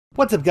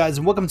What's up guys,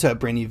 and welcome to a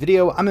brand new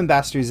video. I'm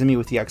Ambassador Zimmy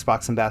with the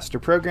Xbox Ambassador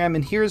Program,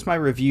 and here's my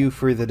review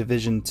for The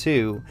Division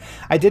 2.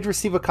 I did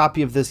receive a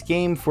copy of this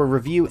game for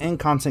review and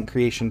content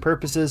creation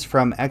purposes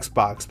from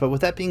Xbox, but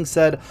with that being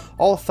said,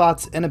 all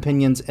thoughts and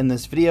opinions in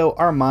this video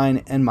are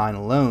mine and mine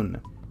alone.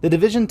 The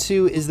Division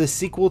 2 is the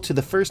sequel to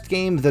the first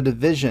game, The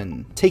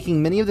Division,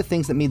 taking many of the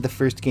things that made the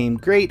first game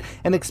great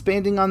and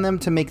expanding on them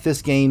to make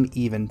this game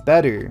even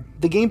better.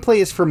 The gameplay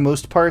is for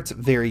most parts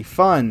very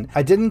fun.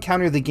 I did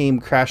encounter the game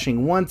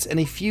crashing once and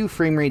a few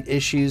frame rate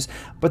issues,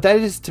 but that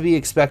is to be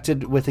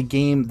expected with a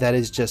game that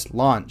is just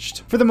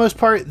launched. For the most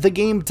part, the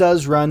game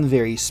does run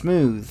very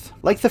smooth.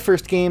 Like the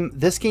first game,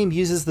 this game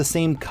uses the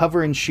same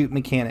cover and shoot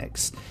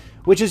mechanics,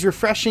 which is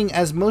refreshing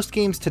as most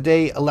games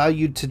today allow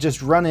you to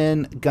just run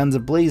in guns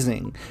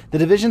a-blazing. The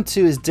Division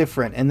 2 is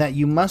different in that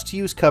you must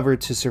use cover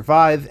to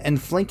survive,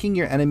 and flanking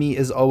your enemy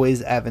is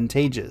always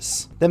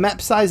advantageous. The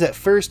map size at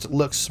first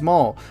looks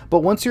small, but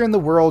once you're in the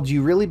world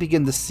you really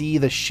begin to see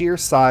the sheer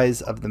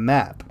size of the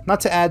map.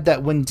 Not to add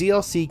that when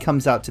DLC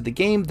comes out to the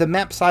game, the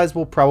map size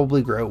will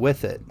probably grow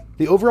with it.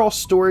 The overall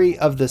story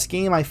of this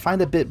game I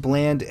find a bit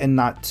bland and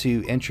not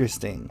too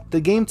interesting. The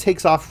game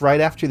takes off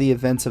right after the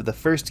events of the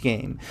first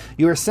game.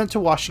 You are sent to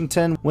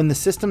Washington when the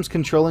systems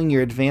controlling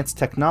your advanced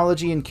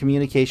technology and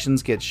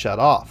communications get shut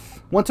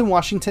off. Once in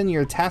Washington,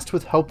 you're tasked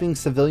with helping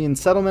civilian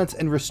settlements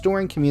and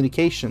restoring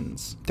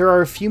communications. There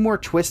are a few more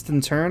twists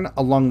and turns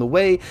along the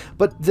way,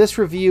 but this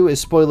review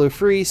is spoiler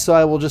free, so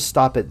I will just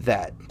stop at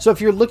that. So if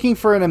you're looking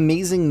for an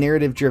amazing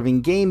narrative driven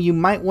game, you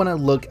might want to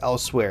look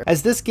elsewhere,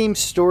 as this game's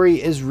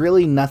story is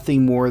really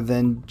nothing more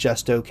than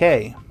just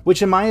okay.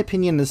 Which in my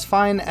opinion is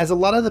fine, as a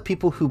lot of the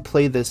people who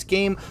play this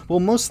game will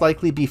most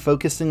likely be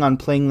focusing on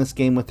playing this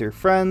game with their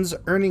friends,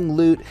 earning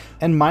loot,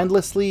 and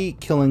mindlessly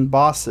killing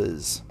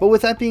bosses. But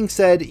with that being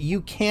said,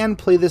 you can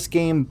play this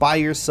game by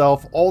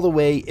yourself all the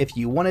way if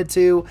you wanted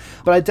to,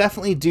 but I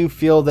definitely do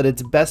feel that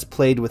it's best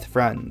played with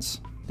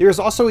friends. There is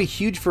also a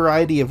huge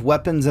variety of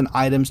weapons and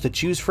items to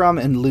choose from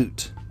and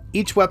loot.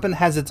 Each weapon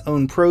has its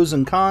own pros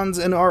and cons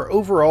and are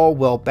overall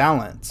well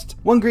balanced.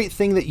 One great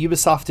thing that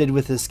Ubisoft did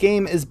with this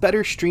game is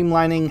better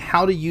streamlining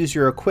how to use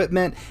your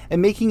equipment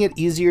and making it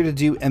easier to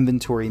do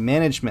inventory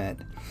management.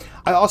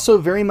 I also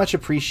very much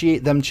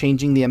appreciate them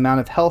changing the amount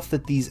of health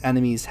that these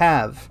enemies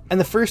have. In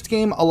the first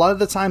game, a lot of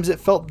the times it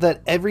felt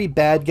that every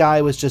bad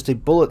guy was just a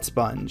bullet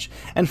sponge,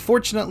 and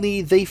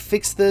fortunately they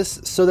fixed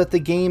this so that the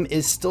game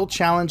is still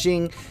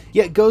challenging,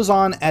 yet goes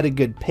on at a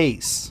good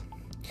pace.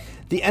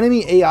 The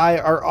enemy AI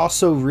are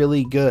also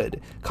really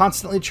good,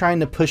 constantly trying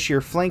to push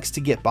your flanks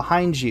to get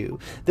behind you.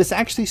 This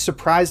actually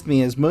surprised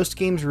me, as most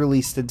games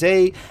released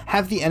today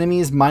have the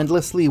enemies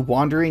mindlessly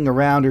wandering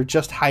around or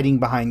just hiding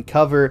behind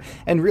cover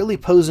and really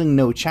posing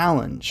no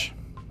challenge.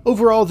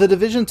 Overall, The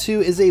Division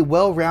 2 is a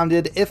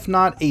well-rounded, if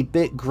not a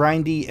bit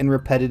grindy and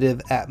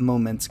repetitive at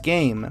moments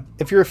game.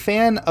 If you're a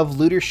fan of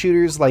looter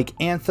shooters like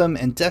Anthem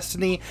and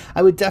Destiny,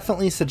 I would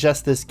definitely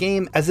suggest this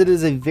game, as it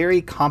is a very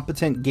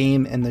competent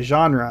game in the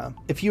genre.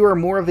 If you are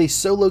more of a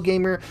solo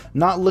gamer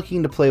not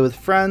looking to play with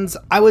friends,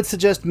 I would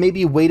suggest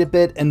maybe wait a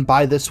bit and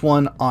buy this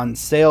one on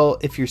sale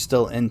if you're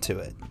still into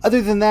it.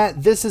 Other than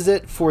that, this is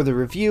it for the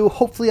review.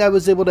 Hopefully I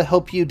was able to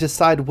help you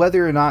decide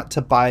whether or not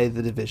to buy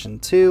The Division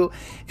 2.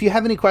 If you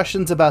have any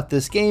questions about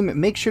this game,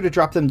 make sure to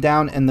drop them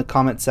down in the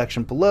comment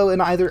section below,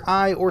 and either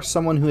I or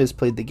someone who has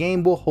played the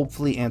game will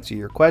hopefully answer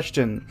your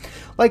question.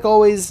 Like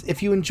always,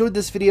 if you enjoyed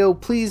this video,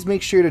 please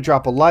make ssure to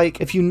drop a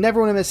like. If you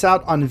never want to miss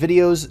out on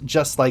videos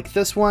just like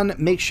this one,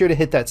 make sure to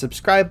hit that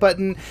subscribe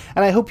button,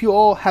 and I hope you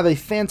all have a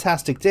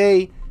fantastic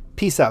day.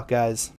 Peace out, guys.